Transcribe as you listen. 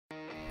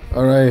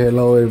All right,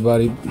 hello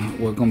everybody.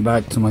 Welcome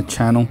back to my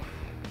channel.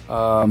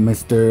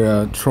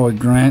 Mr. Troy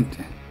Grant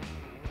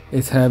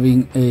is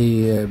having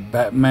a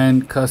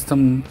Batman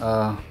custom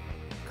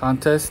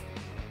contest,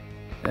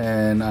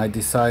 and I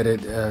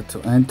decided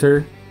to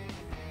enter.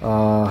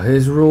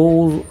 His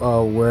rules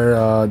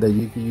were that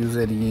you can use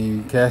it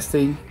in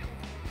casting,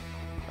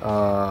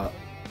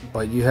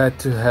 but you had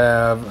to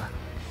have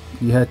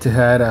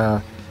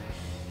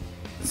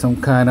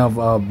some kind of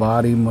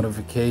body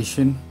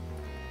modification.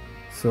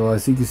 So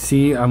as you can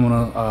see, I'm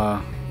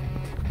gonna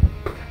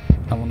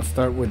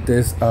start with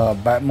this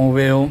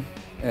Batmobile,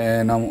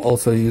 and I'm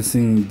also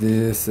using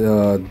this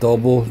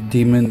double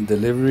demon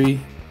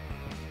delivery.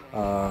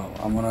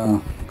 I'm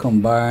gonna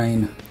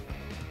combine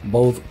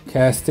both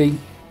casting.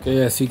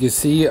 Okay, as you can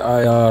see,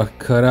 I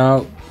cut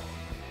up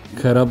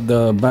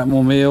the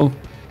Batmobile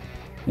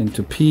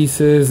into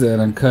pieces,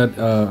 and I cut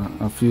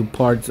a few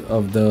parts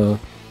of the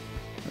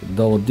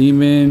double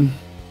demon,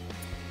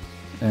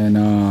 and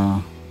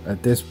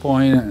at this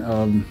point,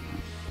 I'm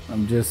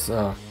just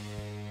trying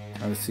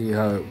to see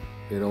how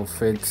it all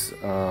fits.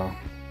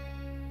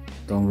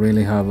 Don't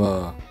really have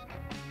a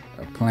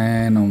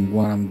plan on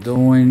what I'm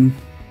doing,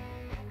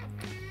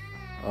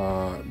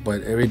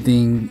 but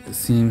everything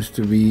seems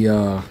to be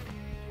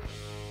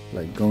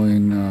like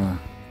going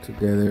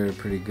together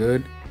pretty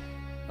good.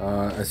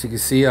 As you can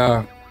see,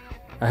 I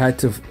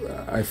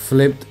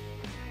flipped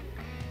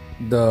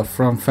the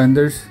front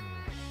fenders.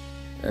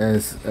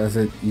 As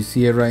you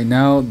see it right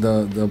now,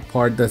 the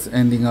part that's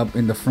ending up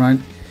in the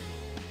front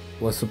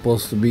was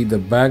supposed to be the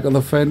back of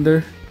the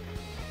fender,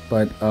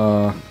 but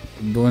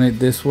doing it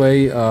this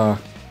way,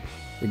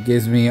 it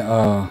gives me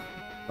a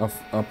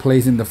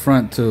place in the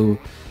front to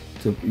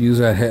use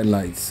as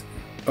headlights.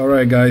 All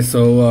right, guys,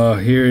 so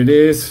here it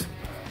is.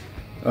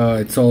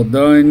 It's all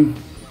done.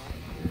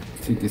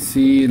 As you can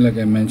see, like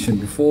I mentioned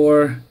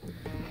before,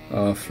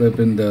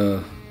 flipping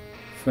the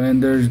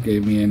fenders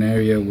gave me an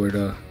area where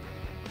to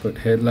put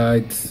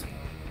headlights,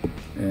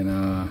 and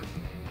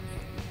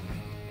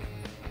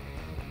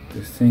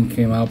this thing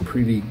came out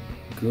pretty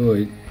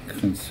good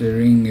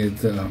considering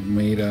it's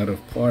made out of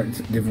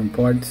different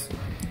parts,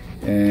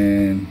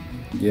 and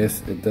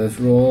yes, it does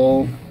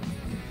roll.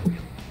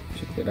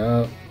 Check it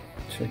out,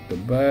 check the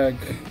back.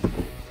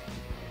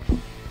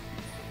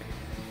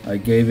 I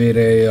gave it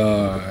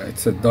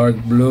it's a dark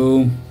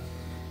blue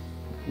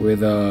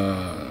with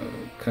a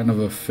kind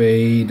of a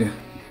fade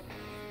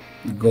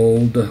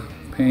gold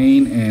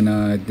paint, and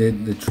I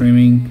did the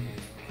trimming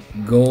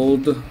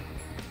gold.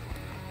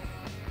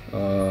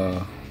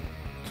 So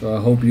I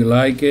hope you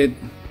like it.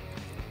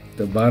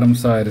 The bottom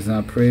side is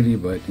not pretty,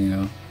 but you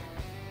know,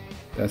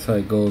 that's how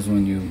it goes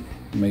when you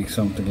make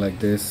something like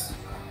this.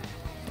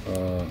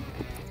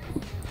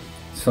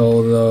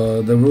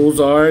 So the rules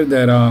are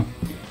that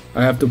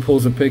I have to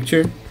post a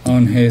picture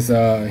on his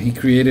he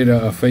created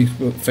a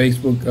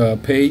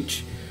Facebook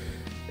page,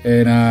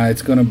 and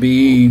it's gonna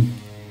be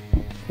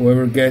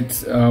whoever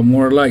gets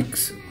more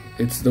likes,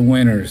 it's the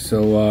winner.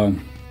 So I'm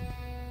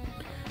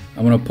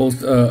gonna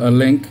post a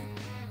link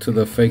to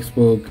the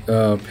Facebook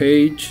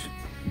page,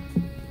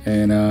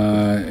 and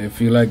if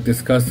you like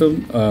this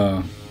custom,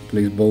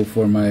 please vote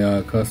for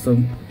my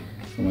custom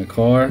for my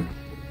car,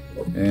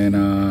 and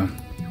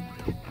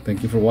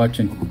thank you for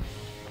watching.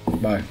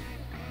 Bye.